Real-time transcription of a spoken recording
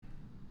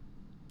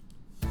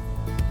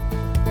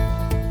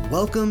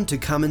Welcome to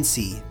Come and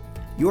See,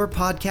 your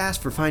podcast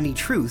for finding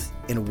truth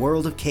in a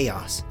world of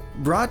chaos.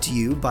 Brought to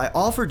you by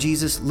All for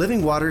Jesus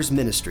Living Waters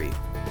Ministry.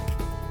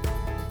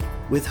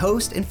 With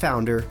host and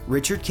founder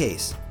Richard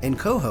Case and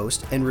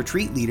co-host and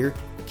retreat leader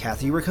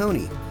Kathy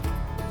Ricconi.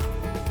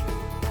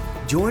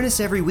 Join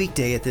us every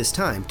weekday at this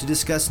time to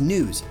discuss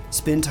news,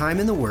 spend time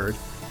in the Word,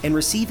 and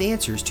receive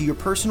answers to your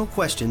personal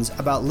questions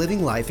about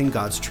living life in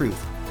God's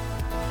truth.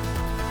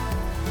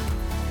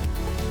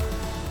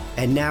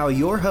 And now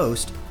your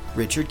host,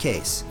 Richard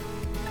Case.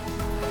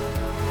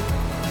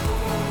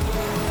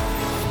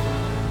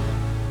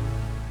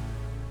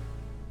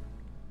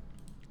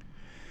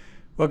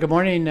 Well, good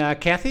morning,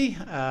 Kathy.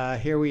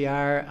 Here we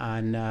are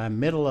on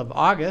middle of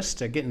August,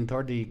 getting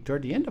toward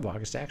the end of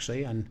August,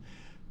 actually. And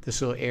this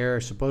will air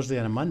supposedly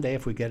on a Monday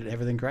if we get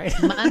everything right.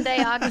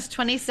 Monday, August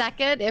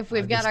 22nd, if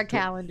we've got our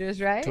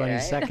calendars right.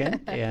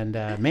 22nd, right? And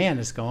man,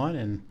 it's going.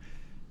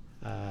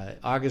 And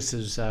August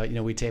is,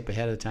 we tape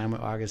ahead of time.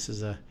 August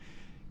is a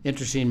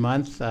interesting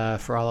month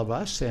for all of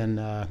us, and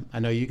I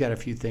know you got a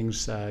few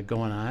things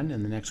going on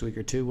in the next week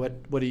or two.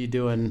 What are you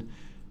doing?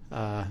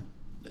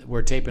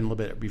 We're taping a little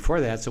bit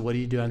before that, so what are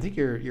you doing? I think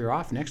you're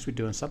off next week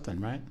doing something,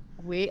 right?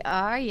 We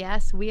are,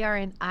 yes. We are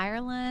in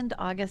Ireland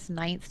August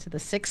 9th to the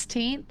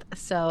 16th.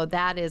 So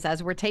that is,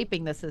 as we're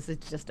taping this is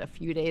just a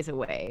few days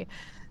away.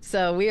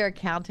 So we are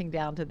counting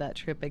down to that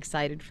trip,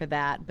 excited for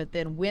that. But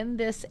then when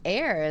this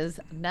airs,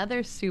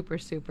 another super,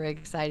 super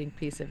exciting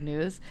piece of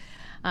news.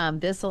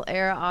 This will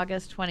air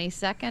August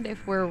 22nd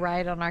if we're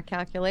right on our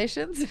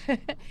calculations.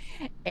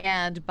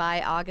 And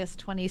by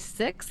August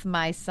 26th,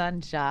 my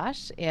son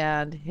Josh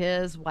and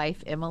his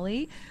wife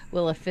Emily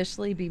will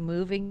officially be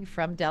moving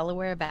from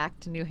Delaware back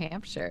to New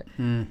Hampshire.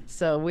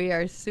 So we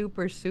are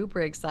super,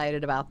 super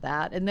excited about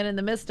that. And then in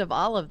the midst of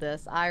all of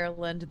this,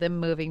 Ireland, them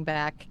moving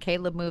back,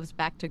 Caleb moves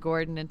back to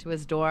Gordon into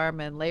his dorm,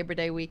 and Labor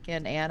Day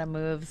weekend, Anna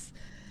moves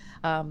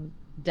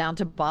down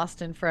to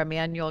Boston for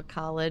Emmanuel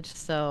College.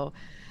 So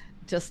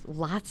just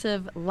lots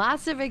of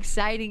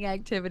exciting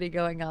activity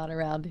going on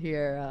around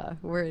here.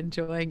 We're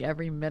enjoying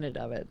every minute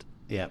of it.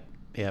 Yep.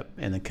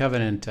 And the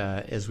covenant,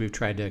 as we've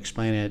tried to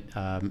explain it,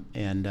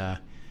 and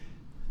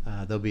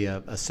there'll be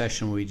a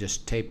session where we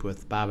just tape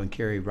with Bob and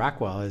Carrie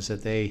Rockwell, is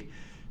that they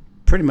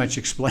pretty much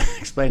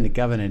explain the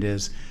covenant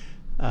is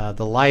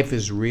the life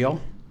is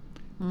real,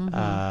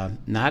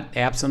 not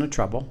absent of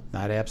trouble,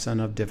 not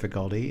absent of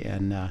difficulty,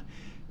 and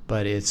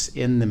but it's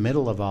in the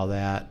middle of all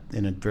that,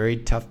 in a very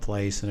tough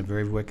place, in a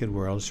very wicked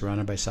world,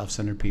 surrounded by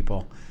self-centered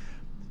people,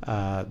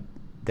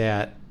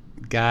 that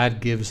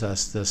God gives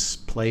us this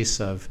place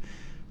of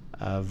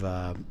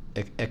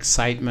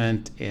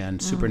excitement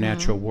and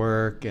supernatural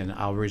work, and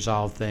I'll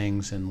resolve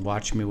things, and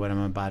watch me what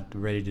I'm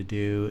ready to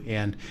do.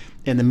 And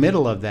in the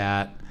middle of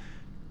that,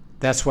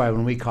 that's why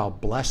when we call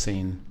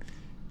blessing,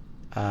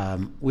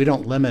 we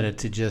don't limit it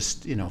to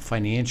just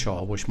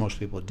financial, which most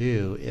people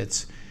do.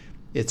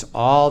 It's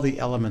all the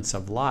elements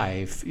of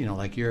life,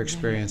 like you're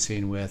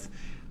experiencing with,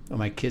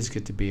 my kids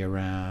get to be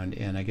around,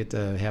 and I get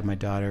to have my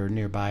daughter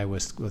nearby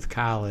with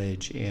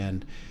college,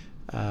 and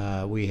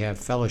we have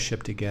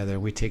fellowship together,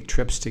 we take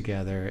trips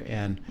together,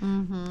 and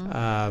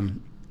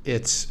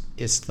it's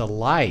the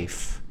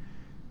life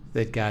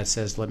that God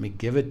says, let me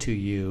give it to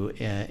you,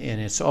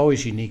 and it's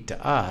always unique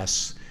to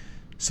us.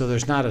 So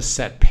there's not a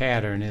set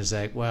pattern. Is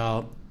like,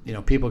 well,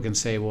 people can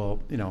say, well,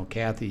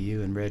 Kathy,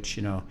 you and Rich,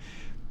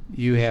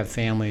 you have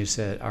families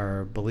that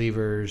are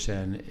believers,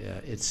 and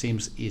it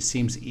seems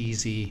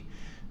easy,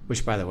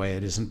 which, by the way,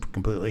 it isn't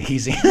completely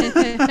easy,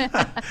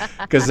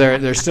 because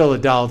they're still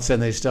adults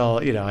and they still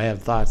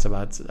have thoughts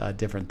about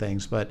different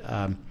things. But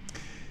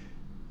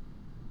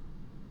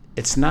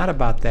it's not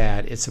about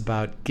that. It's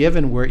about,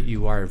 given what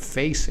you are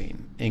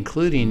facing,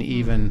 including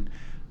even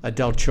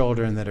adult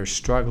children that are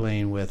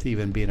struggling with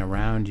even being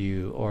around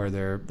you, or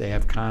they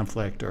have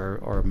conflict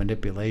or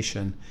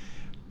manipulation.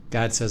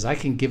 God says, I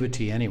can give it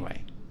to you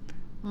anyway.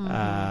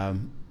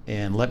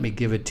 And let me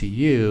give it to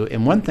you.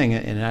 And one thing,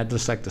 and I'd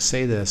just like to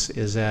say this,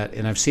 is that,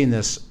 and I've seen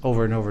this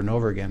over and over and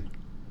over again.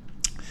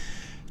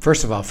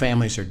 First of all,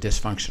 families are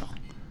dysfunctional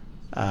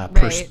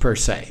per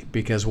se,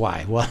 because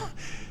why? Well,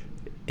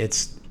 we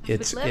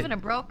live in a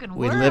broken world.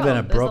 We live in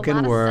a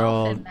broken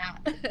world,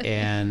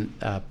 and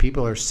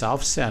people are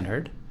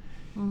self-centered,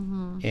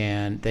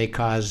 and they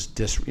cause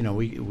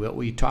what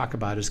we talk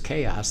about is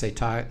chaos.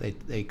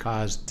 They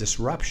cause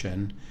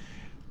disruption.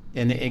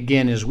 And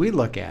again, as we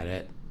look at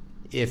it,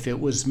 if it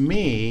was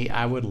me,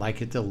 I would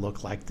like it to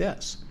look like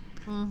this.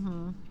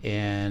 But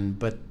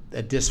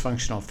a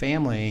dysfunctional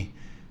family,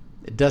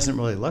 it doesn't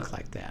really look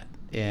like that.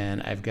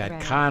 And I've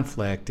got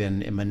conflict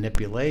and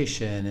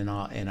manipulation, and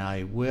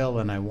I will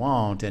and I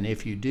won't, and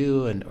if you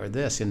do, or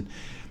this, and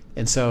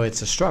so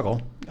it's a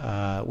struggle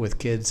with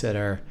kids that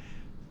are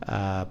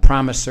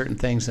promised certain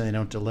things and they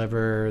don't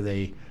deliver.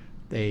 They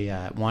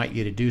want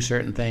you to do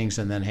certain things,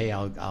 and then, hey,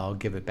 I'll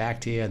give it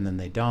back to you, and then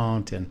they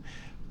don't. And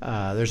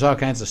there's all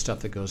kinds of stuff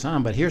that goes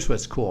on. But here's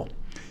what's cool,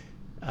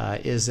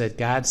 is that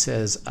God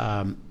says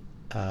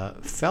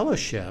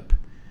fellowship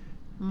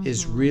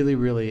is really,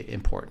 really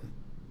important.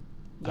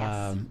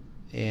 Yes.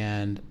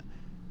 And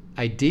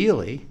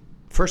ideally,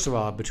 first of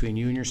all, between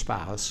you and your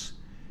spouse,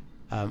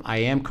 I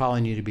am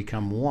calling you to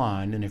become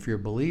one. And if you're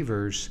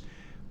believers,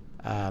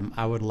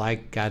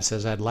 God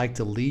says, I'd like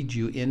to lead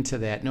you into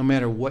that no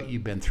matter what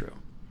you've been through.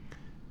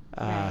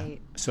 Right.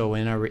 So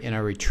in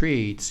our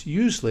retreats,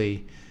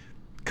 usually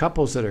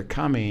couples that are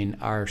coming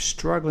are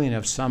struggling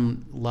of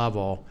some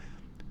level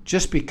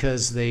just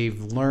because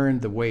they've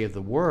learned the way of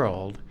the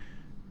world,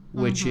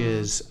 which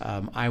is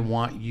I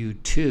want you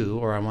to,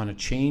 or I want to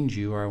change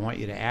you, or I want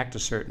you to act a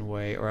certain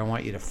way, or I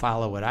want you to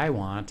follow what I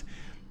want.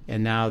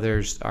 And now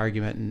there's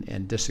argument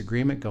and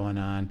disagreement going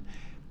on.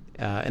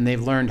 And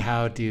they've learned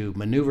how to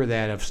maneuver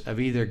that of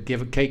either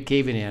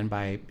caving in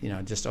by,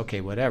 just,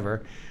 okay,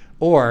 whatever,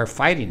 or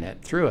fighting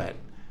it through it,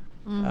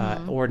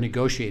 or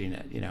negotiating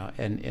it,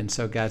 And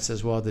so God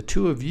says, well, the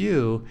two of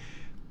you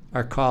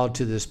are called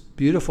to this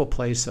beautiful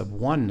place of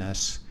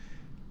oneness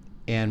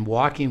and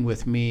walking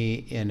with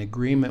me in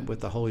agreement with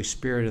the Holy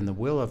Spirit and the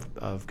will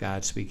of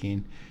God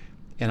speaking.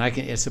 And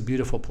it's a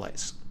beautiful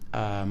place.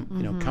 Come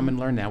and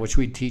learn that, which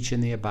we teach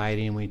in the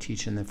abiding, we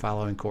teach in the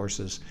following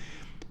courses.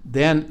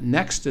 Then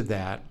next to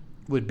that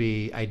would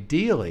be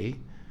ideally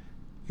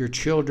your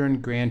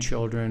children,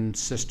 grandchildren,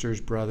 sisters,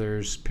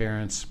 brothers,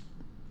 parents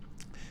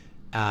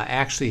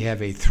actually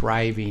have a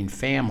thriving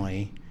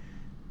family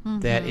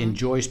that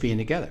enjoys being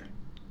together.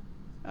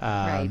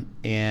 Right.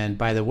 And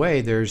by the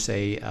way, there's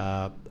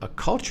a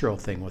cultural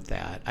thing with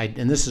that.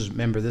 This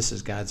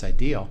is God's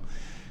ideal,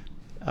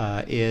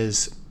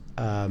 is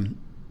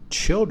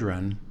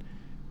children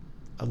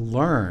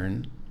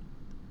learn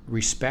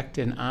respect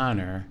and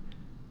honor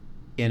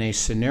in a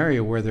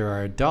scenario where there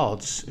are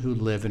adults who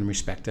live in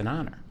respect and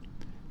honor.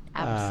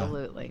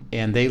 Absolutely.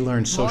 And they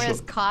learn social. More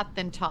is caught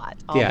than taught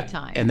all the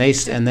time. And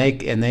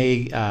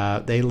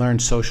they learn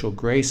social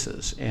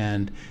graces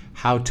and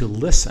how to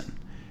listen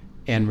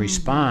and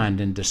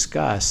respond and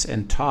discuss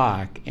and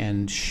talk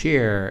and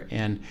share.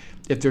 And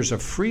if there's a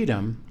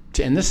freedom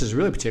and this is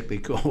really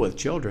particularly cool with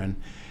children,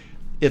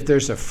 if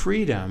there's a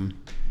freedom,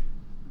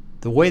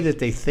 the way that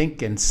they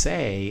think and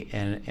say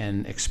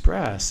and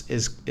express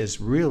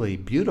is really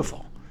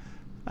beautiful,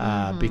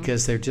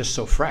 because they're just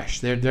so fresh.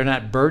 They're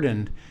not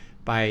burdened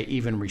by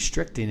even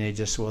restricting. They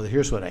just, well,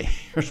 here's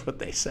what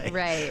they say.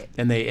 Right.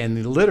 And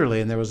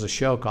there was a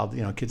show called,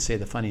 Kids Say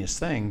the Funniest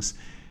Things.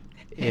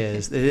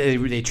 Is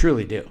they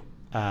truly do,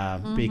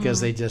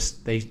 because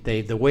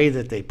the way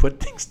that they put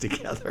things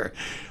together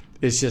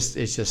it's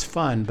just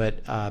fun.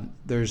 But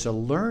there's a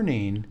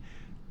learning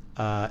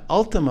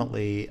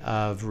ultimately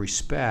of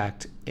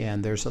respect,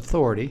 and there's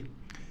authority.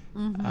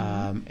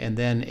 And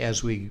then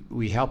as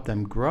we help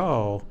them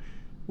grow,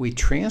 we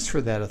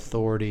transfer that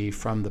authority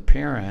from the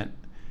parent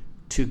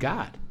to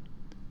God.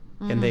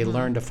 And they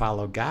learn to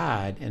follow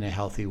God in a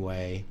healthy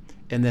way.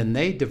 And then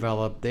they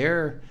develop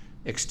their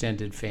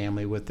extended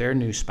family with their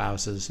new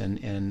spouses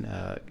and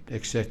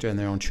et cetera, and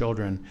their own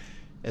children,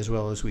 as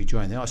well as we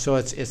join them. So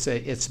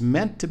it's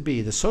meant to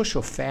be. The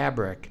social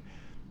fabric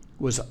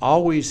was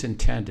always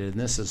intended,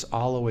 and this is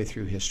all the way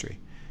through history,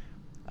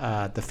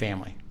 the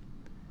family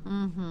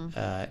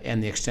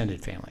and the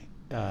extended family,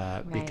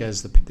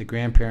 because the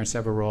grandparents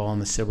have a role,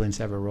 and the siblings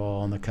have a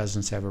role, and the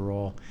cousins have a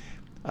role.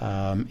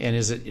 And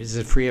is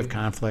it free of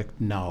conflict?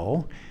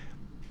 No.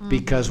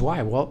 Because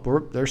why? Well,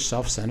 they're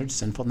self-centered,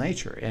 sinful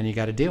nature, and you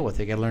got to deal with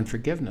it. You got to learn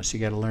forgiveness. You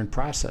got to learn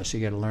process. You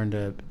got to learn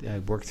to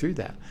work through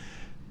that.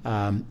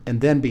 And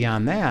then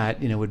beyond that,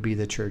 would be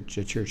the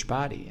church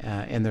body,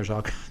 and there's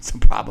all kinds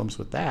of problems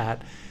with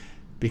that,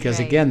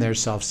 because again,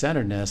 there's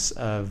self-centeredness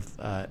of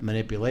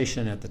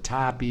manipulation at the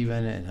top,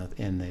 even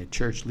in the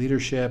church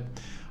leadership,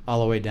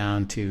 all the way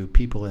down to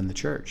people in the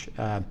church.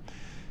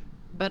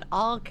 But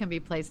all can be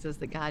places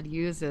that God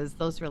uses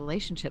those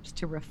relationships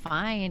to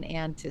refine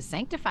and to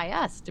sanctify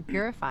us, to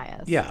purify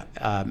us. Yeah,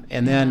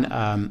 and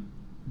then,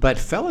 but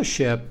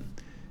fellowship,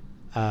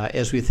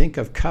 as we think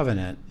of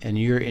covenant, and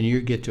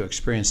you get to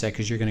experience that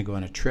because you're going to go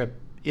on a trip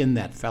in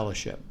that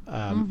fellowship,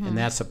 and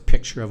that's a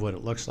picture of what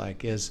it looks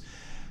like. Is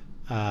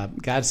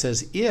God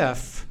says,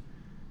 if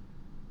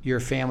your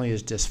family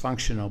is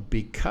dysfunctional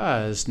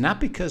not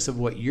because of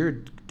what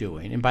you're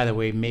doing, and by the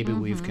way, maybe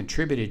we've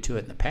contributed to it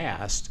in the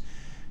past.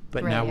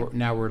 But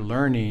now we're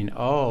learning,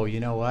 you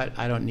know what?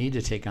 I don't need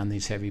to take on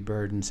these heavy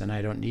burdens, and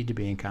I don't need to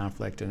be in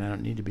conflict, and I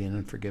don't need to be in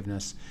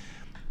unforgiveness,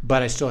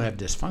 but I still have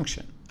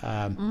dysfunction.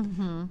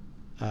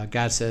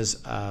 God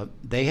says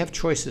they have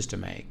choices to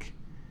make.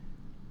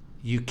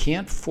 You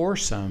can't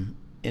force them.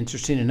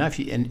 Interesting enough,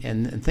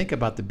 and think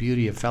about the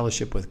beauty of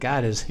fellowship with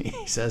God is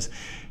He says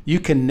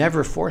you can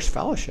never force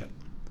fellowship.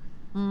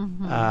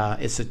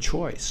 It's a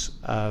choice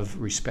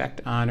of respect,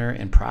 honor,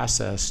 and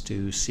process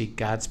to seek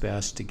God's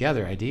best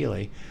together,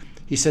 ideally.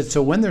 He said,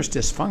 so when there's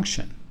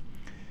dysfunction,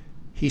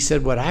 He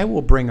said, what I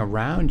will bring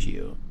around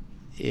you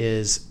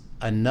is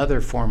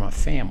another form of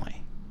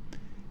family.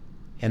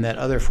 And that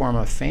other form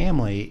of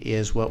family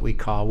is what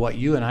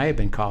you and I have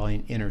been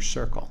calling inner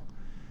circle,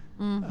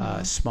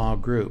 small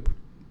group.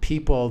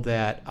 People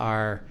that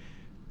are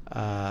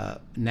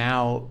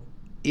now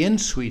in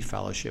sweet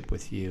fellowship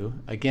with you.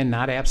 Again,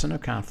 not absent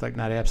of conflict,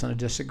 not absent of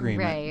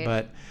disagreement, Right.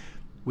 but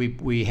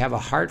we have a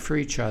heart for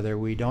each other.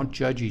 We don't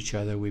judge each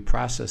other. We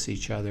process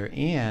each other,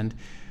 and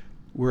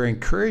we're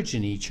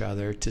encouraging each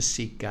other to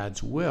seek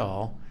God's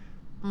will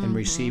and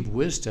receive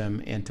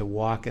wisdom and to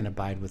walk and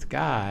abide with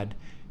God.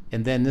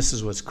 And then this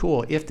is what's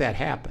cool, if that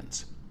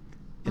happens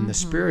in the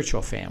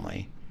spiritual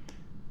family,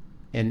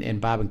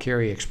 and Bob and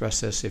Carrie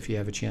express this if you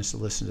have a chance to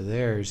listen to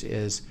theirs,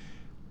 is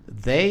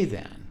they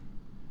then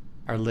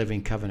are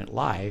living covenant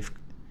life.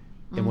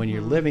 And when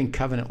you're living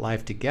covenant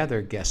life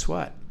together, guess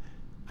what?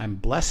 I'm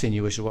blessing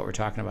you, which is what we're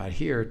talking about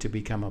here, to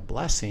become a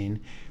blessing.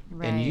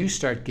 Right. And you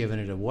start giving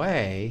it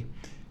away.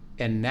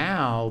 And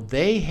now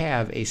they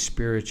have a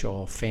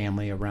spiritual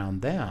family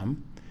around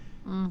them.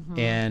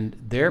 And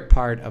they're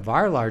part of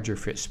our larger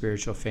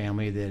spiritual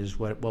family that is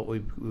what we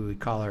would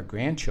call our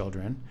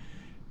grandchildren,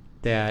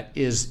 that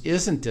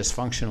isn't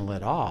dysfunctional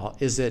at all.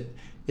 Is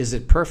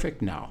it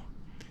perfect? No.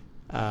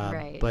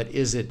 Right. But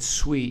is it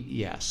sweet?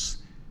 Yes.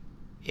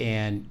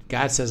 And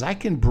God says, I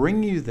can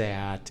bring you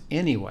that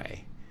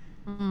anyway.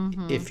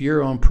 If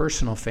your own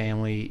personal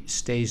family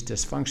stays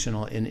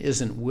dysfunctional and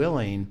isn't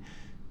willing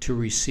to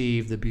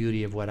receive the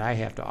beauty of what I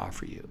have to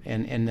offer you.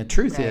 And the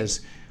truth Right.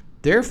 is,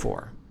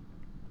 therefore,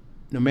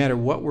 no matter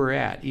what we're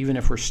at, even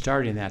if we're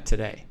starting that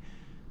today,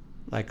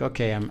 like,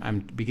 okay, I'm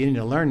beginning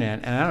to learn that,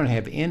 and I don't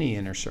have any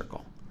inner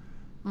circle.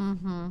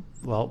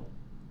 Well,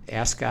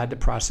 ask God to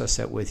process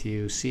that with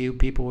you. See who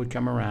people would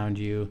come around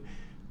you.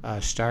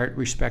 Start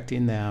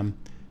respecting them,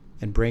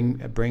 and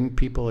bring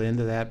people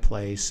into that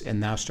place, and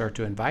now start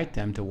to invite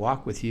them to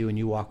walk with you, and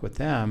you walk with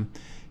them,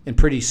 and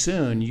pretty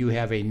soon you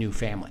have a new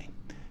family,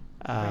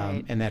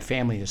 Right. and that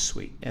family is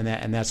sweet, and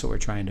that's what we're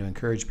trying to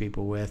encourage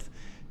people with.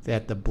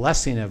 That the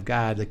blessing of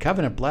God, the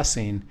covenant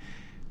blessing,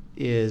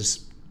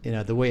 is,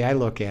 the way I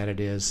look at it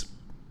is,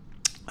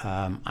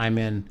 I'm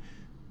in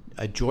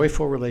a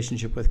joyful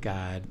relationship with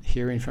God,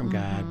 hearing from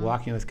God,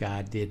 walking with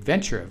God, the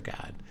adventure of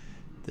God,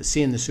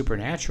 seeing the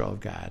supernatural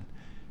of God.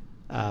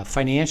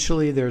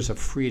 Financially, there's a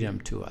freedom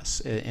to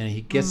us, and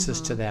He gets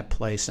us to that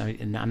place.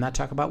 And I'm not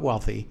talking about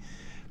wealthy.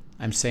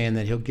 I'm saying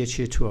that He'll get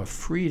you to a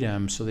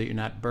freedom so that you're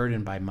not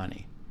burdened by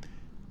money.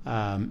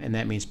 And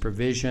that means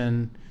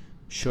provision,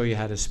 show you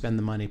how to spend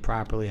the money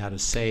properly, how to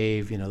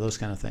save, those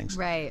kind of things.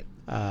 Right.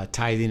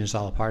 Tithing is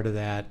all a part of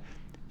that.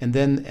 And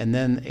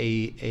then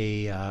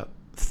a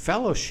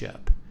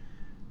fellowship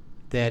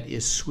that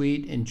is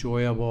sweet,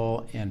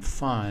 enjoyable, and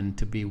fun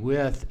to be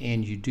with,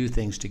 and you do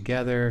things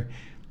together.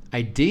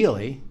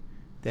 Ideally,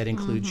 that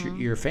includes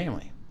your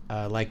family.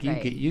 Like you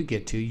Right.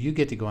 get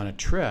to go on a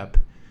trip,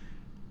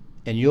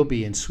 and you'll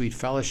be in sweet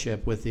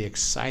fellowship with the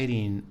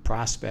exciting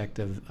prospect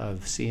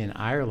of seeing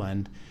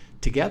Ireland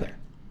together.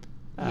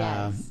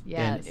 Yes.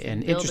 And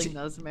Building interesting,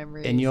 those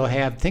memories. and you'll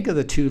have, think of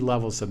the two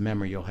levels of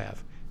memory you'll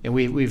have. And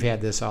we've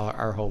had this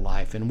our whole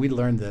life, and we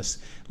learned this.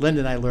 Linda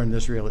and I learned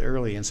this really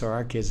early, and so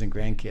our kids and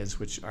grandkids,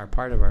 which are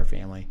part of our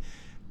family,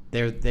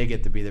 they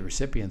get to be the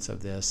recipients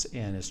of this,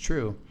 and it's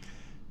true.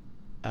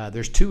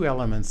 There's two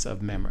elements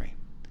of memory.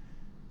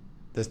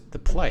 The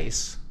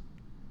place,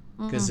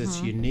 because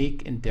it's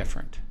unique and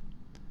different.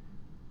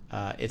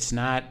 It's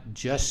not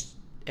just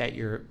at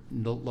your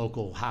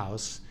local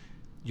house.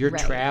 You're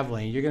Right.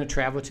 traveling. You're going to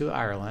travel to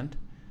Ireland,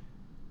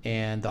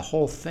 and the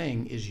whole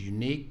thing is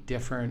unique,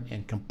 different,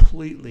 and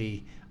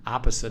completely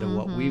opposite of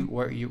what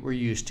we're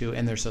used to.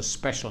 And there's a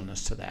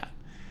specialness to that.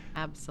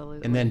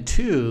 Absolutely. And then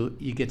two,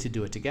 you get to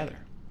do it together.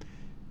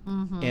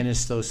 And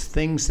it's those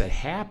things that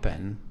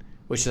happen,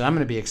 which I'm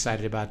going to be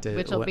excited about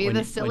which will be when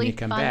the you silly,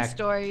 come fun back.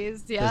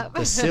 stories. Yep.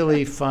 The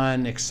silly,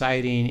 fun,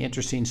 exciting,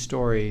 interesting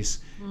stories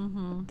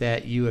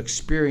that you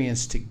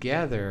experience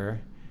together,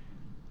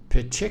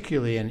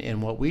 particularly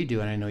in what we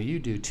do, and I know you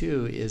do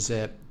too, is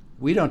that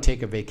we don't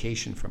take a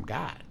vacation from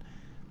God.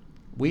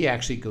 We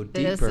actually go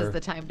deeper. This is the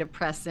time to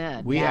press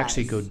in. We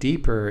actually go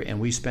deeper, and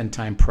we spend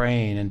time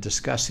praying and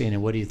discussing,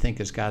 and what do you think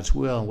is God's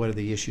will, and what are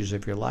the issues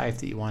of your life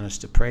that you want us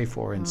to pray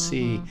for and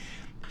see,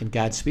 and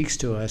God speaks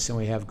to us, and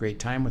we have great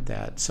time with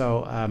that.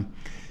 So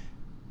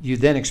you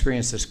then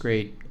experience this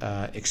great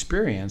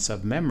experience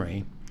of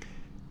memory,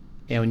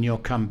 and when you'll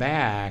come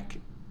back,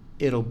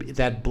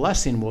 that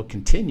blessing will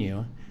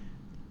continue,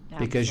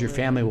 because your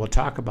family will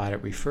talk about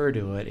it, refer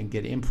to it, and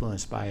get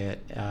influenced by it,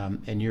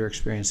 and you're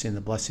experiencing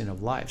the blessing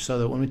of life. So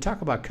that when we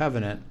talk about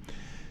covenant,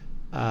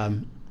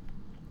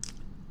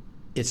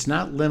 it's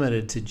not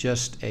limited to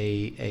just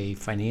a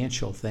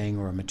financial thing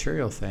or a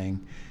material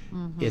thing.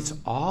 It's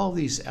all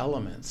these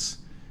elements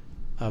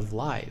of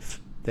life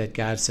that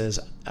God says,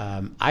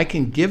 I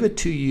can give it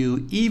to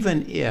you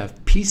even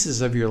if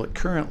pieces of your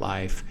current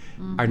life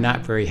are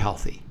not very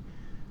healthy.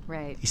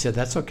 Right. He said,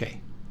 that's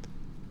okay.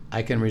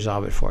 I can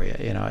resolve it for you,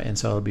 and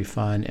so it'll be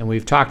fun. And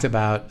we've talked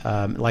about,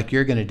 like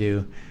you're going to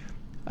do,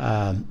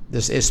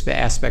 this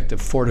aspect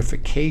of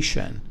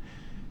fortification,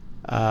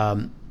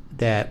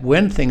 that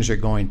when things are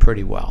going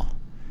pretty well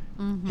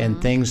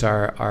and things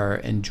are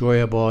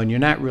enjoyable, and you're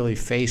not really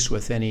faced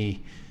with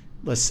any,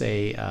 let's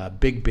say,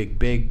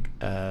 big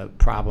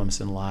problems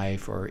in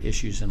life or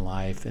issues in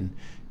life, and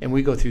And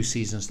we go through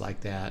seasons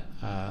like that.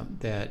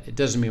 That it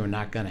doesn't mean we're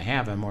not going to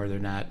have them, or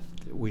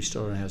we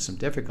still don't have some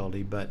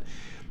difficulty. But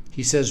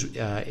he says,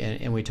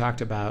 and we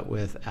talked about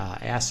with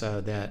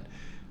Asa, that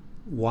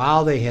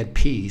while they had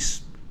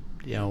peace,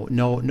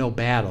 no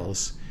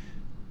battles,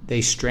 they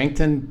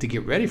strengthened to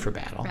get ready for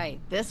battle. Right.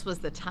 This was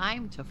the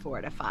time to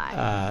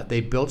fortify.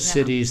 They built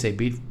cities. They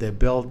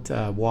built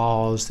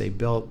walls. They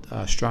built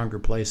stronger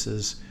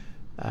places.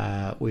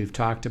 We've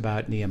talked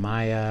about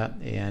Nehemiah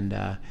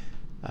and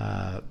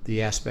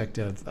the aspect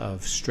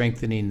of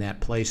strengthening that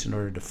place in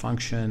order to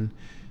function.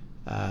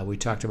 We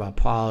talked about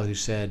Paul, who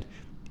said,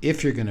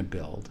 if you're going to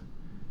build,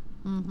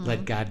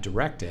 let God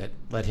direct it.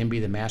 Let him be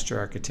the master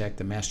architect,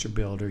 the master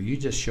builder. You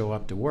just show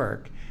up to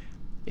work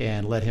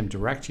and let him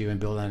direct you and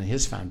build on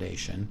his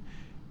foundation,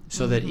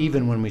 so that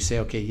even when we say,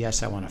 okay,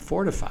 yes, I want to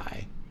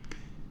fortify,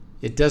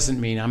 it doesn't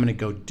mean I'm going to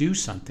go do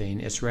something.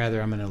 It's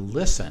rather I'm going to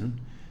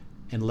listen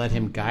and let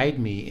him guide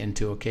me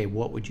into, okay,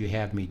 what would you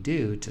have me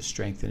do to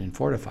strengthen and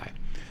fortify?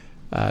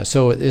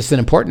 So it's an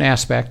important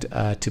aspect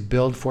to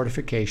build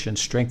fortification,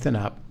 strengthen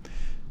up.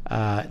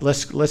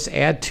 Let's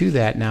add to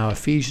that now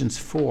Ephesians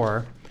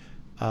 4,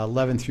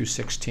 11 through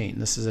 16.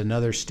 This is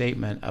another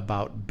statement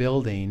about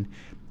building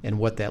and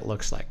what that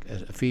looks like.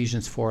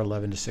 Ephesians 4,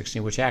 11 to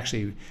 16, which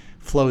actually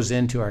flows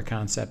into our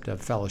concept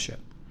of fellowship.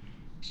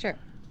 Sure.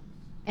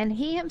 And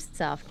he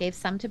himself gave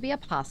some to be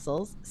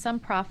apostles, some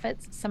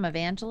prophets, some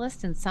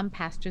evangelists, and some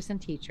pastors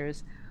and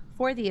teachers,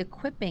 for the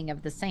equipping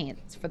of the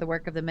saints, for the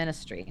work of the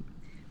ministry,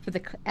 for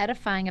the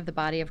edifying of the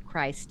body of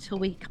Christ, till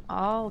we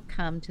all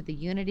come to the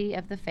unity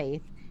of the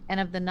faith and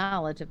of the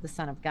knowledge of the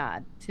Son of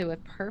God, to a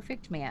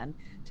perfect man,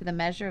 to the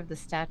measure of the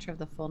stature of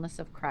the fullness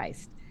of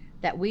Christ,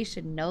 that we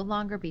should no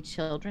longer be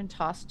children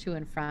tossed to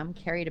and from,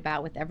 carried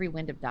about with every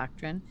wind of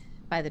doctrine,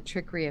 by the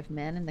trickery of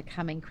men and the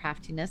cunning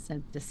craftiness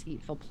and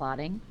deceitful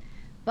plotting,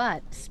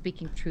 but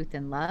speaking truth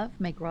in love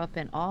may grow up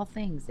in all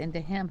things into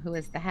him who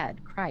is the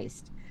head,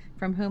 Christ,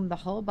 from whom the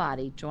whole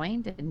body,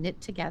 joined and knit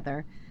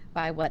together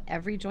by what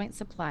every joint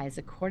supplies,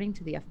 according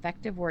to the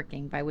effective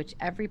working by which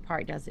every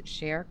part does its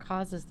share,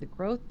 causes the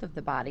growth of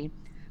the body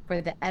for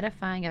the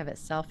edifying of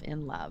itself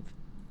in love.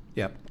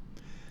 Yep.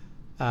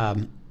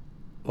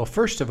 Well,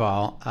 first of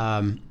all,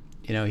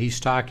 he's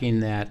talking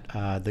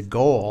that the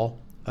goal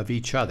of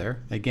each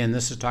other, again,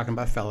 this is talking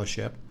about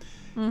fellowship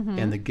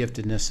and the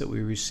giftedness that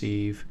we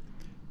receive.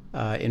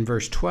 In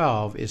verse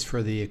 12 is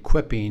for the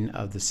equipping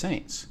of the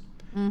saints.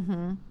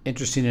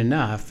 Interesting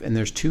enough, and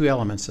there's two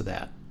elements of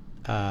that.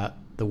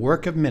 The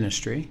work of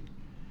ministry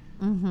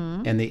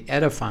and the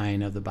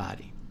edifying of the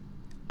body.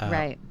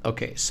 Right.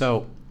 Okay,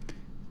 so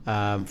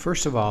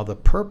first of all, the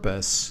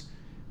purpose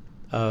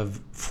of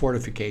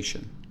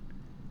fortification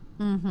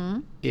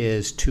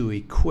is to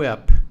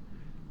equip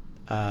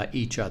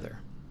each other.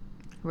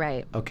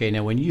 Right. Okay,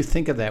 now when you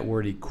think of that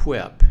word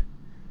equip,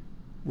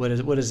 what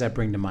does that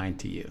bring to mind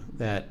to you?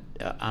 That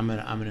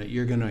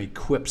you're gonna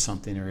equip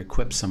something or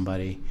equip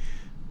somebody.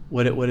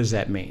 What does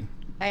that mean?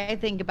 I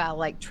think about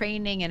like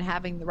training and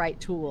having the right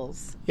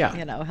tools. Yeah.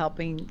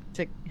 Helping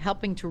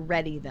to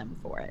ready them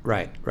for it.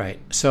 Right.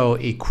 So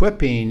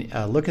equipping,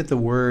 look at the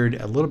word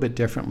a little bit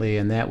differently,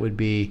 and that would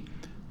be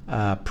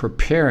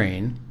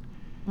preparing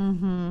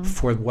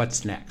for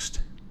what's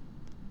next.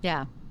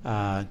 Yeah.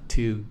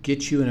 To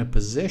get you in a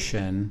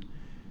position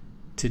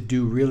to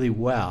do really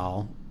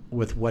well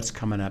with what's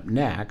coming up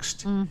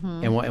next,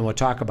 and we'll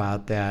talk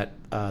about that.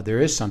 There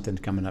is something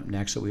coming up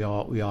next that we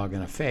all are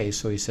going to face.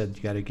 So he said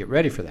you got to get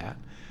ready for that.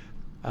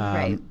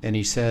 Right. And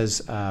he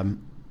says,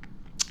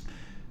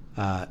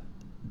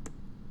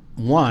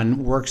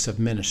 one, works of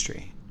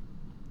ministry.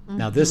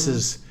 Now this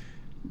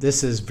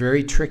is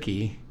very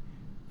tricky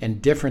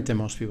and different than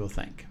most people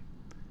think.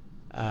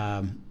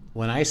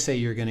 When I say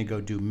you're going to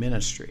go do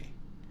ministry,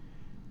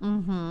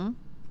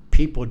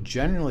 people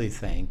generally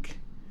think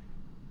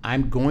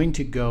I'm going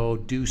to go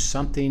do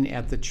something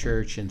at the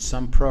church in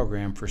some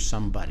program for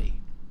somebody.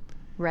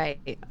 Right.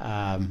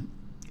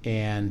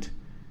 And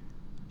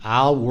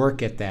I'll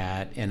work at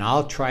that, and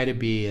I'll try to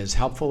be as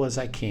helpful as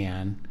I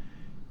can,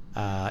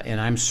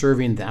 and I'm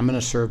going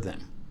to serve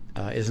them.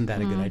 Isn't that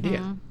a good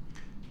idea?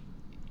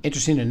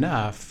 Interesting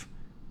enough,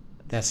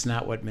 that's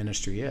not what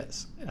ministry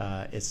is.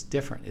 It's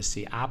different. It's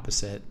the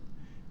opposite.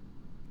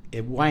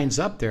 It winds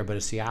up there, but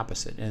it's the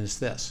opposite, and it's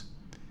this.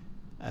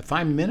 If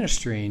I'm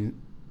ministering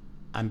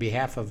on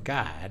behalf of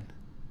God,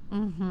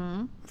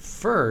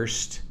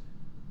 first,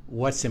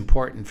 what's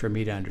important for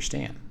me to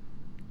understand?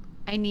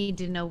 I need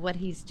to know what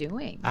he's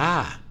doing.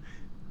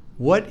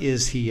 What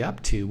is he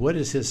up to? What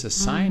is his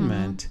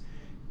assignment?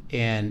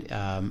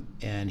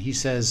 And he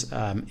says,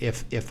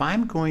 if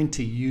I'm going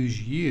to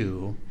use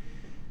you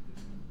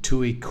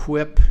to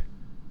equip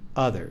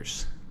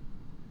others,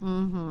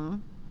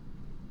 and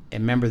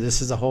remember,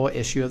 this is the whole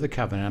issue of the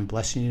covenant. I'm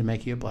blessing you to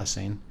make you a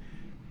blessing.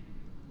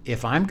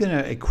 If I'm going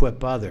to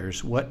equip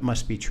others, what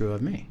must be true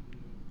of me?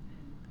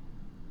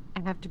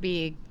 I have to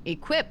be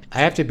equipped.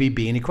 I have to be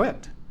being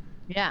equipped.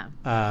 Yeah.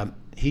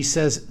 He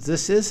says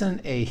this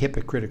isn't a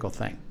hypocritical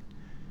thing.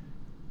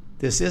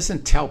 This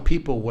isn't tell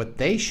people what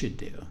they should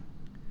do.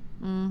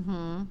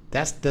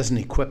 That doesn't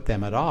equip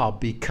them at all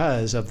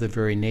because of the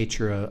very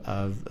nature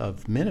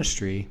of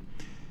ministry.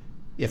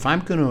 If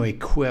I'm going to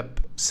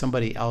equip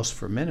somebody else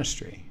for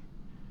ministry,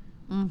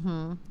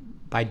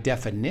 by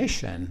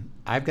definition,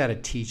 I've got to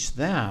teach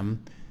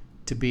them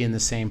to be in the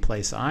same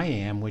place I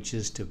am, which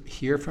is to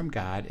hear from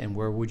God and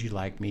where would you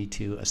like me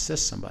to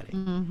assist somebody.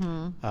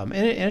 And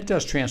it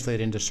does translate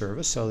into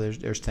service. So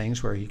there's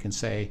things where you can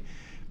say,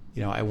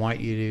 I want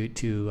you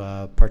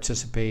to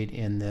participate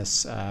in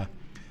this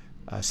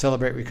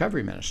Celebrate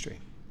Recovery ministry,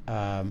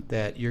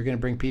 that you're going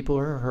to bring people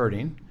who are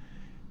hurting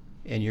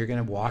and you're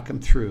going to walk them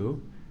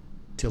through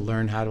to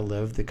learn how to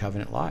live the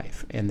covenant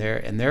life. And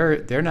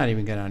they're not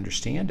even going to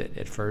understand it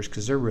at first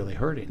because they're really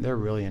hurting. They're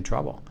really in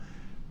trouble.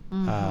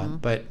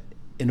 But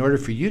in order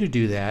for you to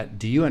do that,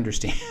 do you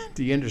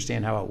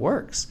understand how it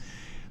works?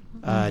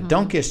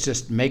 Don't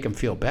just make them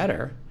feel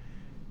better.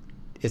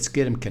 It's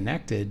get them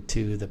connected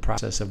to the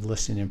process of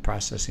listening and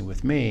processing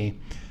with me,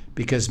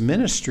 because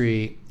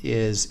ministry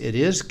is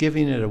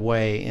giving it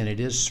away and it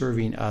is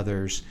serving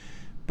others,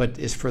 but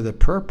it's for the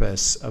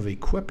purpose of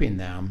equipping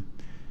them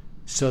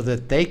so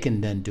that they can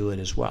then do it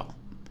as well.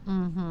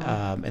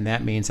 And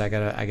that means I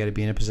gotta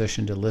be in a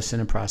position to listen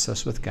and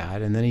process with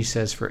God. And then he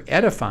says, for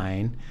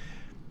edifying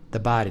the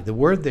body. The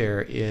word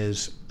there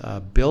is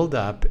build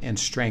up and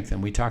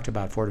strengthen. We talked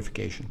about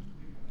fortification.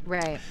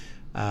 Right.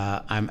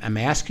 I'm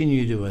asking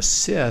you to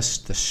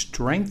assist the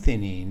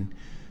strengthening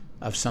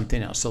of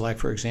something else. So, like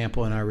for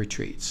example, in our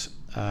retreats,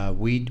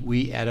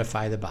 we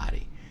edify the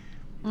body.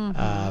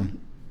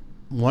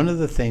 One of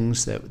the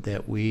things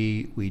that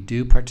we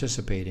do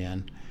participate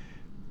in,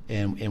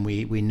 and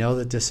we know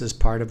that this is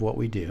part of what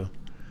we do,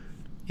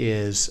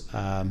 is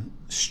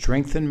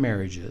strengthen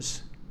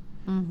marriages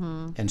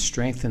and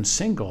strengthen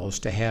singles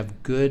to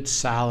have good,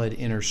 solid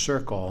inner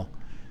circle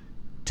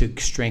to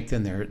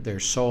strengthen their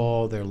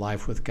soul, their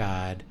life with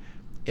God.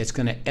 It's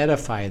going to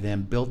edify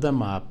them, build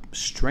them up,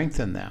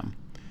 strengthen them,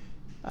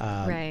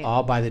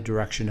 all by the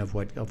direction of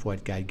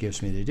what God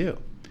gives me to do.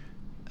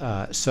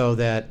 So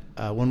that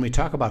when we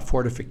talk about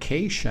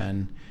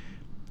fortification,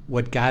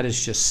 what God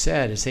has just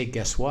said is, hey,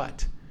 guess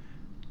what?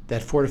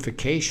 That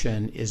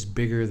fortification is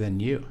bigger than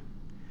you.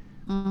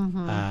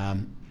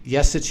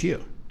 Yes, it's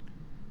you.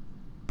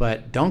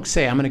 But don't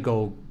say, I'm going to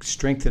go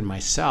strengthen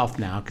myself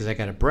now because I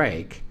got a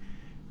break.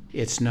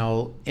 It's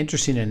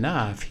interesting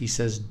enough, he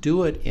says,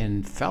 do it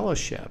in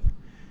fellowship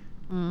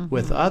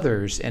with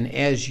others. And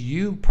as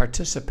you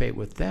participate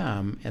with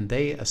them and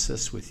they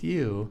assist with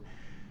you,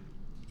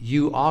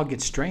 you all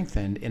get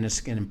strengthened. And it's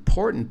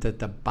important that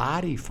the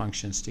body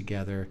functions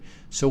together.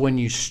 So when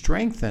you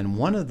strengthen,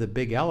 one of the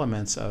big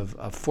elements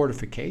of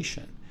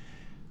fortification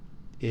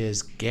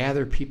is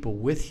gather people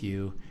with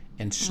you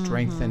and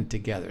strengthen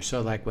together.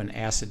 So like when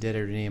Asa did it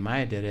or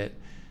Nehemiah did it,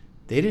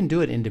 they didn't do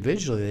it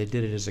individually, they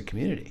did it as a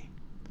community.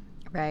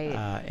 Right.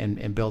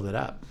 And build it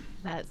up.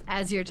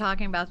 As you're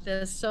talking about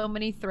this, so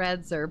many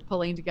threads are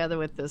pulling together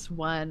with this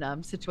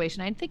one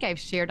situation. I think I've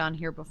shared on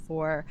here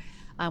before.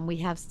 We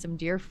have some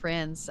dear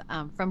friends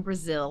from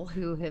Brazil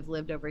who have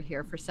lived over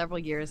here for several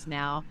years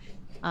now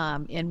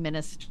in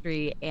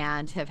ministry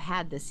and have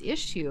had this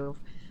issue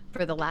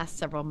for the last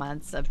several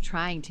months of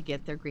trying to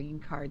get their green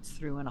cards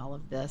through and all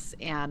of this.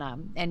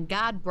 And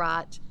God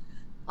brought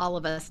all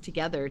of us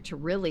together to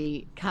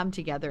really come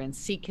together and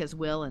seek his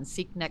will and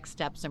seek next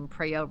steps and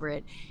pray over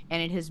it.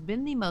 And it has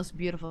been the most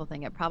beautiful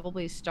thing. It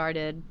probably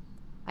started,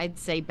 I'd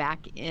say,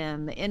 back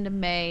in the end of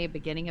May,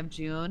 beginning of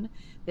June,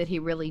 that he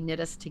really knit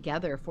us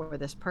together for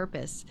this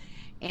purpose.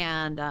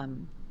 And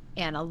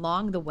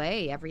along the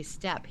way, every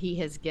step he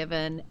has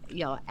given,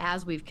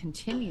 as we've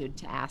continued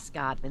to ask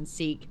God and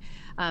seek,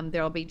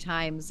 there'll be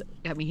times,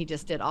 he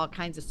just did all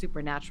kinds of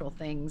supernatural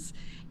things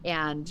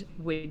and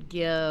would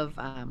give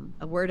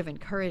a word of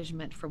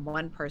encouragement from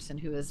one person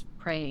who is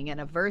praying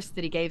and a verse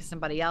that he gave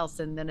somebody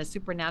else and then a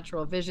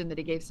supernatural vision that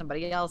he gave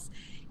somebody else.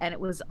 And it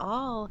was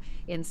all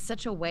in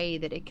such a way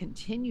that it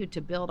continued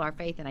to build our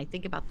faith. And I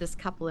think about this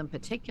couple in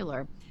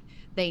particular,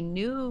 they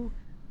knew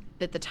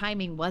that the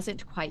timing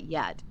wasn't quite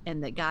yet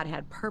and that God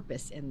had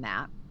purpose in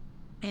that.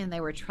 And they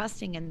were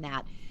trusting in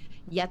that.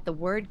 Yet the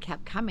word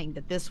kept coming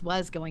that this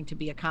was going to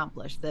be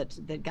accomplished,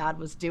 that God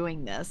was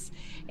doing this.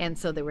 And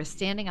so they were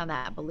standing on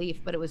that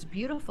belief. But it was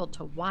beautiful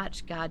to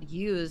watch God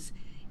use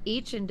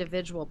each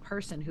individual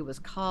person who was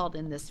called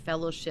in this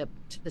fellowship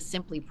to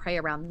simply pray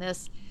around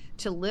this,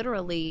 to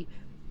literally,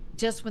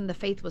 just when the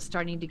faith was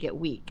starting to get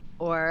weak,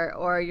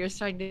 or you're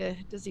starting to,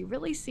 does he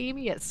really see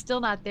me? It's still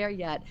not there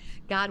yet.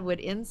 God would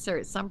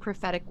insert some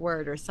prophetic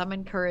word or some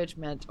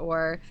encouragement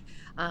or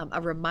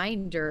a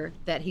reminder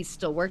that he's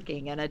still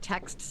working, and a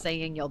text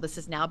saying, this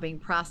is now being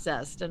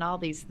processed and all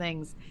these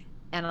things.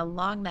 And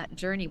along that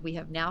journey, we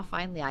have now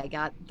finally, I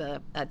got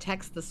a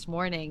text this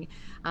morning.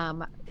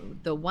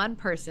 The one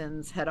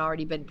person's had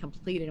already been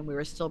completed and we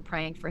were still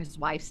praying for his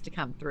wife's to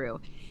come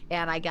through.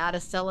 And I got a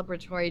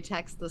celebratory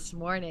text this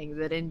morning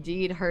that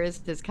indeed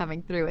hers is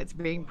coming through. It's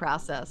being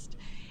processed.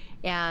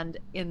 And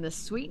in the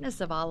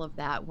sweetness of all of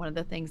that, one of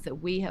the things that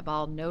we have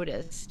all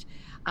noticed,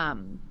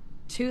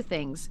 two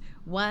things.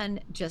 One,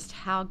 just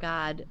how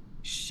God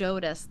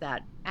showed us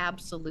that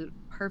absolute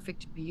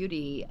perfect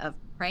beauty of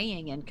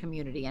praying in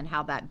community and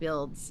how that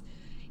builds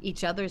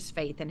each other's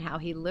faith, and how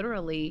he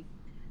literally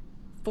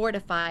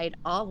fortified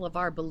all of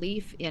our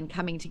belief in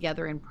coming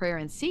together in prayer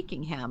and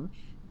seeking him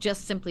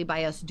just simply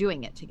by us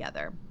doing it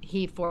together.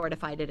 He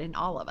fortified it in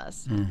all of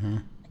us. Mm-hmm.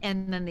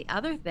 And then the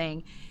other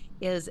thing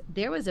is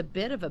there was a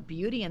bit of a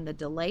beauty in the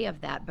delay of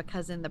that,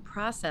 because in the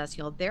process,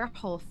 their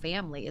whole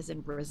family is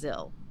in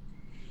Brazil,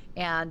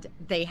 and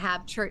they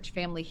have church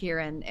family here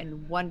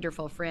and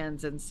wonderful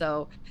friends. And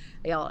so,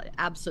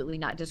 absolutely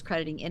not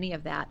discrediting any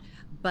of that.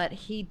 But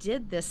he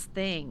did this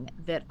thing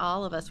that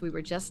all of us, we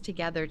were just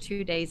together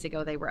 2 days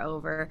ago, they were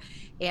over,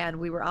 and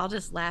we were all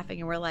just laughing,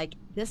 and we're like,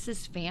 this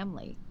is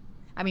family.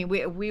 I mean,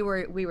 we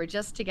were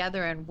just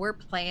together, and we're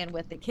playing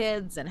with the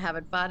kids and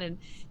having fun.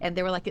 And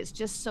they were like, it's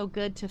just so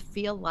good to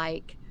feel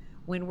like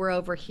when we're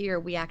over here,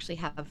 we actually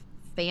have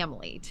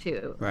family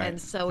too. Right, and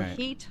so right.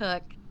 he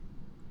took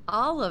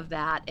all of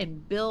that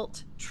and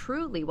built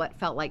truly what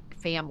felt like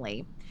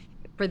family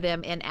for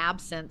them, in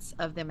absence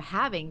of them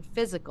having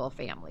physical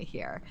family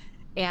here,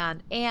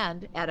 and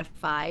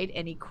edified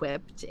and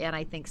equipped. And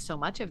I think so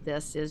much of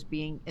this is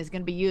going to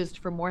be used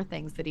for more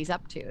things that he's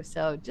up to.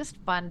 So just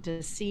fun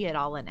to see it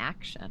all in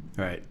action.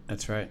 Right.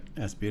 That's right.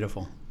 That's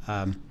beautiful.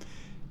 And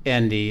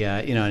the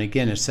and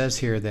again, it says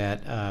here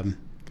that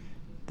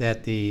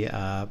that the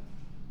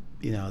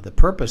the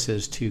purpose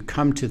is to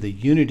come to the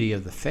unity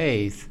of the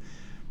faith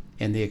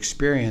and the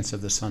experience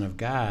of the Son of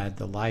God,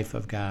 the life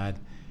of God.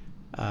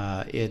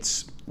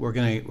 We're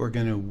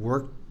gonna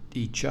work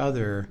each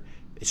other.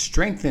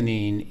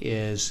 Strengthening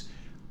is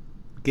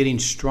getting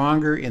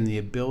stronger in the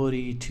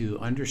ability to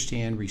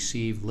understand,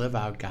 receive, live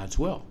out God's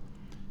will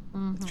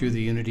through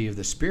the unity of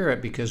the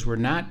Spirit, because we're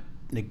not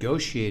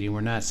negotiating. We're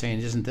not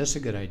saying, isn't this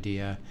a good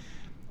idea?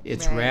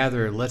 It's Right.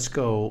 rather, let's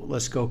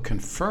go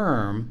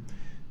confirm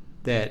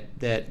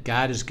that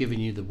God has given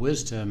you the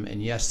wisdom,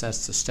 and yes,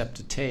 that's the step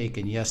to take,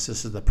 and yes,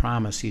 this is the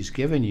promise he's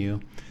given you.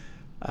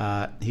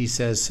 He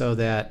says, so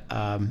that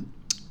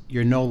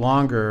you're no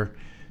longer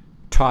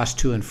tossed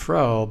to and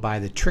fro by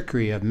the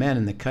trickery of men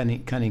and the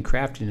cunning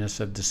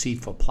craftiness of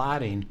deceitful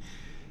plotting.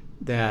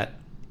 That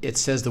it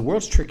says the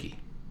world's tricky.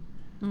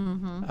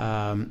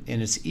 And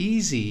it's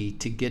easy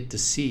to get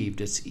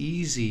deceived. It's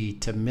easy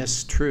to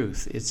miss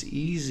truth. It's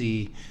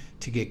easy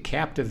to get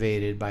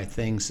captivated by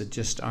things that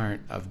just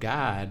aren't of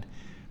God.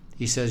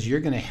 He says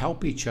you're going to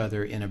help each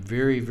other in a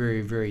very,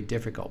 very, very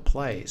difficult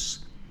place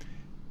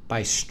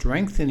by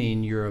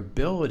strengthening your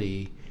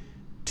ability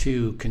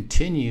to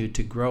continue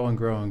to grow and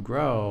grow and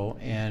grow,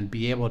 and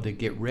be able to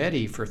get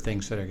ready for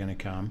things that are going to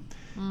come,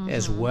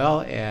 as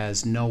well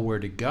as know where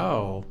to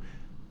go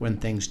when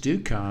things do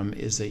come.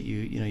 Is that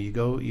you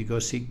go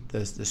seek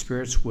the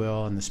Spirit's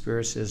will and the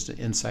Spirit's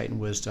insight and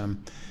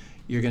wisdom.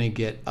 You're going to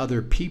get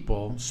other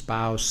people,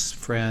 spouse,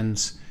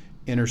 friends,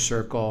 inner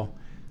circle,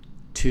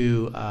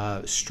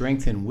 to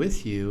strengthen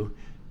with you.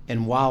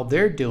 And while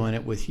they're doing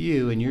it with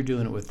you and you're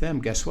doing it with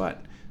them, guess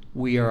what?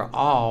 We are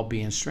all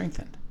being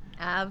strengthened.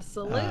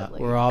 Absolutely.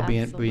 We're all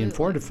being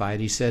fortified.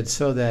 He said,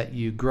 so that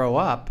you grow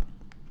up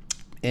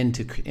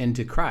into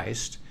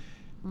Christ,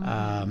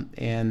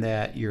 and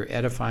that you're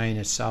edifying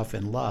yourself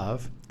in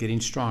love, getting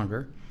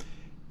stronger.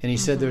 And he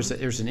said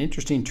there's an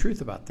interesting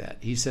truth about that.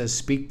 He says,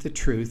 speak the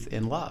truth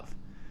in love,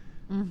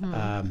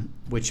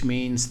 which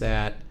means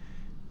that,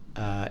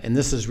 and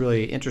this is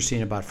really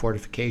interesting about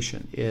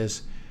fortification,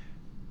 is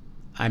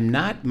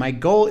my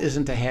goal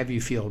isn't to have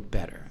you feel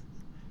better.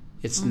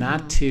 It's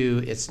not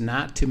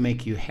to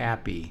make you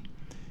happy.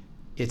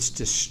 It's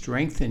to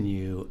strengthen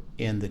you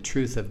in the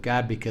truth of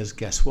God, because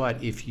guess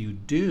what? If you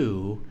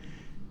do,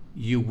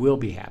 you will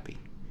be happy.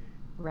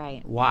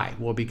 Right. Why?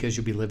 Well, because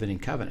you'll be living in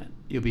covenant.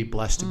 You'll be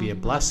blessed to be a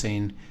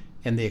blessing,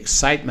 and the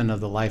excitement of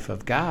the life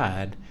of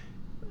God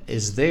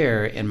is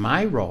there. And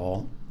my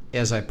role,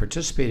 as I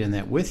participate in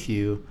that with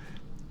you,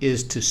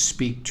 is to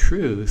speak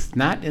truth,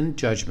 not in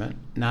judgment,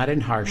 not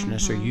in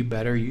harshness, or you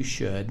better, you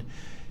should.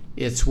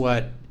 It's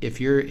what,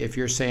 if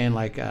you're saying,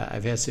 like,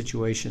 I've had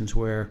situations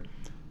where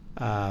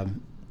I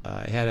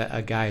had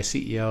a guy, a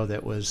CEO,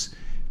 that was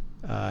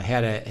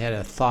had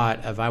a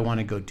thought of, I want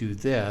to go do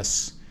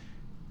this,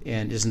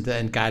 and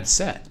and God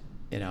said,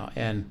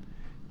 and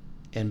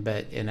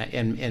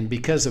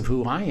because of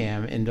who I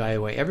am, and by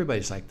the way,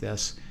 everybody's like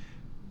this.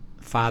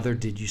 Father,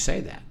 did you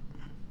say that?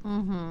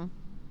 And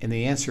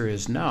the answer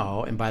is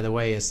no. And by the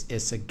way,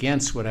 it's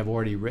against what I've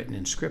already written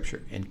in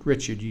Scripture. And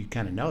Richard, you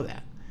kind of know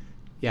that.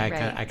 Yeah,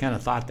 Right. I kind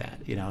of thought that,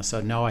 So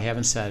no, I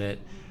haven't said it.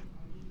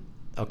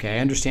 Okay, I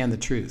understand the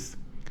truth.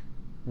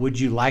 Would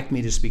you like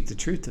me to speak the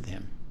truth to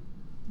him?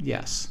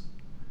 Yes.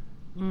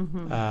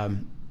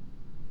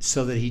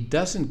 So that he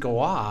doesn't go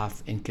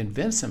off and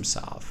convince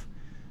himself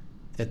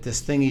that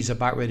this thing he's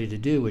about ready to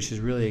do, which is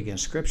really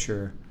against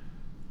Scripture,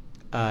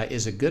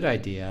 is a good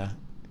idea.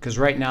 Because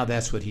right now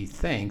that's what he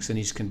thinks, and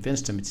he's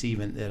convinced him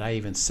that I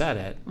even said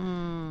it.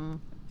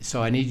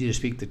 So I need you to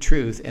speak the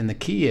truth, and the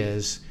key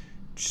is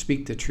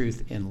speak the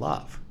truth in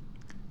love.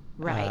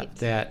 Right.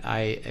 That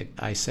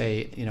I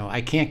say,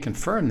 I can't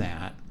confirm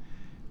that.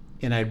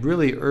 And I'd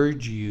really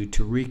urge you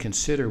to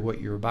reconsider what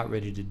you're about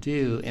ready to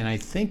do. And I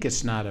think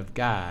it's not of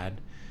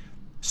God.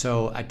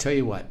 So I tell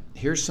you what,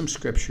 here's some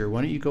scripture.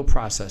 Why don't you go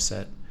process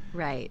it?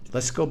 Right.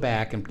 Let's go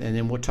back and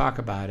then we'll talk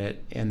about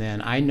it. And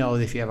then I know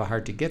that if you have a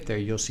heart to get there,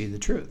 you'll see the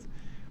truth.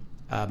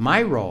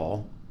 My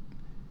role,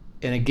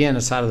 and again,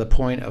 it's out of the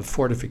point of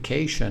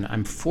fortification.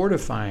 I'm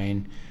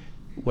fortifying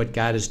what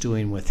God is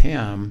doing with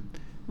him.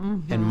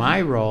 Mm-hmm. And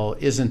my role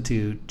isn't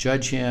to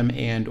judge him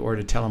and or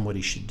to tell him what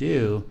he should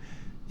do.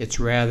 It's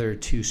rather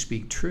to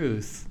speak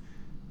truth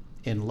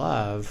in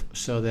love,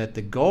 so that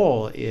the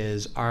goal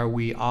is, are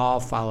we all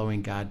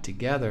following God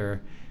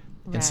together?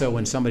 Right. And so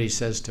when somebody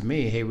says to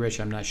me, hey, Rich,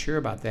 I'm not sure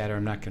about that, or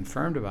I'm not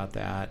confirmed about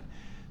that,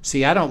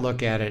 see, I don't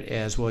look at it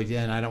as, well,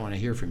 then I don't want to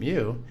hear from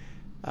you.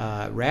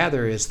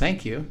 Rather is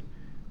thank you.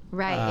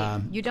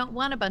 Right. You don't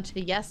want a bunch of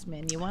yes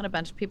men. You want a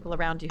bunch of people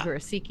around you who are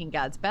seeking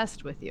God's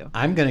best with you.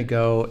 I'm going to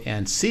go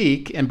and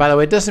seek. And by the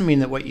way, it doesn't mean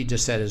that what you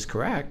just said is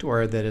correct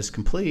or that is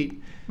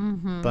complete.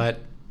 Mm-hmm.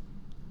 But,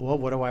 well,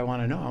 what do I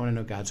want to know? I want to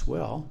know God's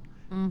will.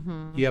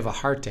 Mm-hmm. You have a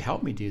heart to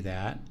help me do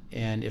that.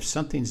 And if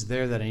something's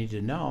there that I need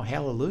to know,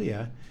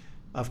 hallelujah,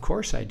 of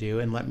course I do.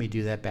 And let me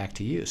do that back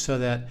to you. So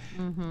that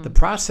the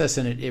process,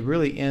 and it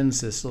really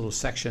ends this little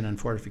section on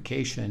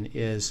fortification,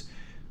 is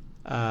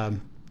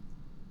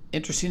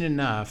interesting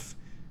enough,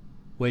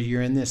 when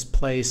you're in this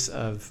place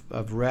of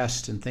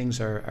rest and things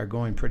are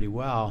going pretty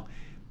well,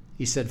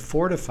 he said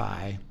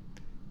fortify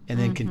and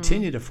then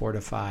continue to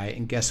fortify.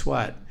 And guess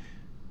what?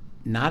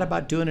 Not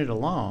about doing it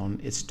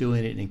alone, it's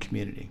doing it in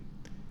community.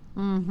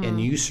 Mm-hmm.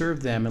 And you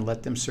serve them and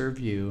let them serve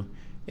you.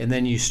 And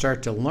then you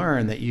start to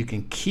learn that you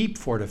can keep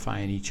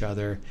fortifying each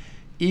other.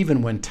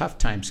 Even when tough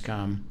times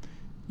come,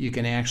 you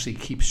can actually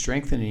keep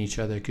strengthening each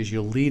other, because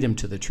you'll lead them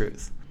to the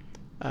truth.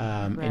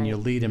 Right. And you'll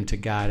lead them to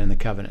God and the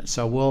covenant.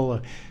 So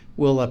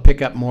we'll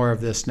pick up more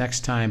of this next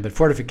time. But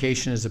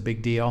fortification is a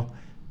big deal.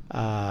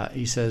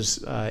 He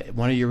says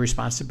one of your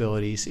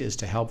responsibilities is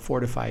to help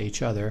fortify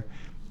each other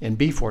and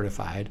be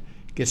fortified,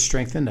 get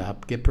strengthened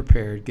up, get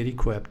prepared, get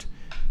equipped.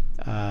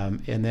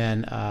 And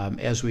then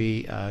as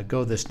we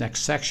go this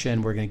next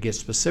section, we're going to get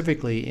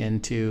specifically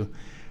into,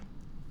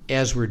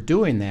 as we're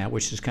doing that,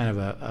 which is kind of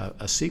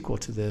a sequel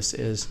to this,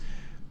 is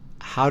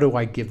how do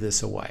I give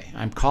this away?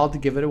 I'm called to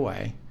give it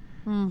away.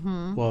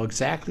 Mm-hmm. Well,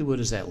 exactly what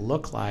does that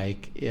look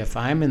like? If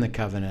I'm in the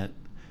covenant,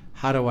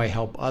 how do I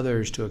help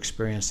others to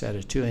experience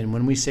that too? And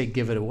when we say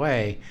give it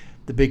away,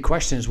 the big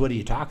question is, what are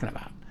you talking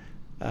about?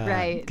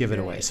 Right. Give it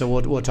away. So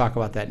we'll talk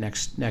about that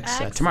next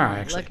tomorrow,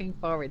 actually. Looking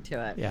forward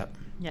to it. Yep.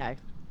 Yeah.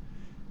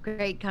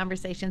 Great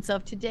conversation. So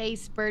if today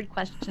spurred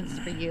questions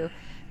for you,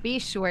 be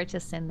sure to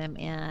send them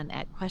in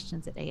at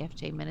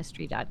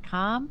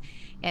questions@afjministry.com,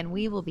 and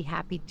we will be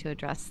happy to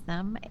address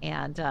them.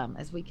 And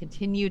as we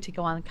continue to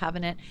go on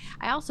covenant,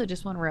 I also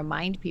just want to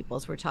remind people,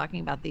 as we're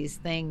talking about these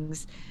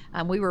things,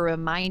 we were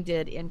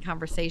reminded in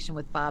conversation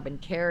with Bob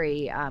and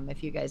Carrie,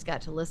 if you guys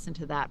got to listen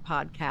to that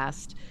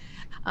podcast,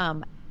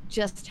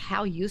 just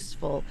how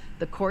useful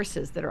the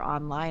courses that are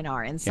online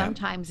are. And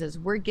sometimes as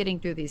we're getting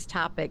through these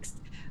topics,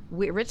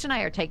 Rich and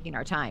I are taking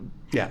our time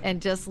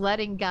and just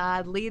letting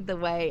God lead the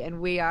way. And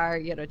we are,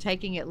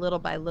 taking it little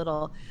by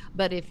little.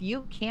 But if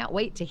you can't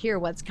wait to hear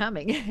what's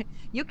coming,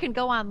 you can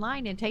go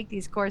online and take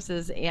these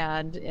courses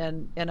and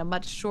in a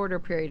much shorter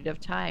period of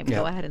time,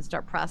 go ahead and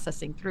start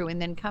processing through,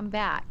 and then come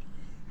back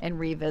and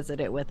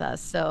revisit it with us.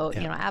 So,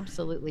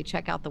 absolutely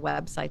check out the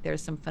website.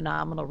 There's some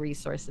phenomenal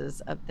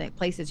resources of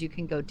places you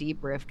can go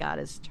deeper if God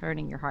is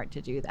turning your heart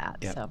to do that.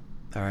 Yep. So,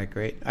 all right,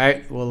 great. All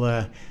right,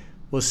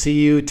 we'll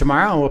see you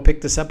tomorrow, and we'll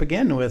pick this up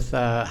again with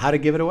how to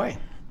give it away.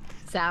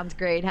 Sounds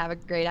great. Have a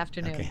great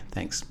afternoon. Okay,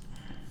 thanks.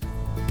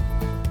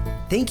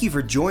 Thank you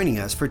for joining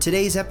us for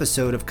today's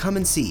episode of Come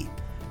and See,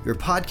 your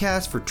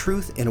podcast for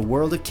truth in a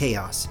world of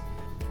chaos.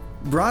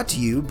 Brought to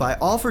you by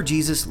All for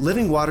Jesus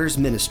Living Waters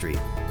Ministry.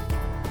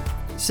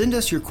 Send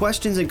us your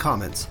questions and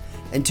comments,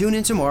 and tune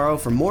in tomorrow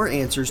for more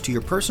answers to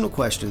your personal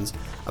questions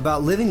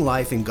about living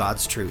life in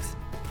God's truth.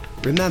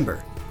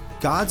 Remember,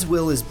 God's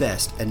will is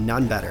best and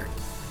none better.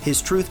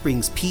 His truth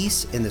brings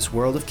peace in this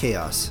world of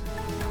chaos.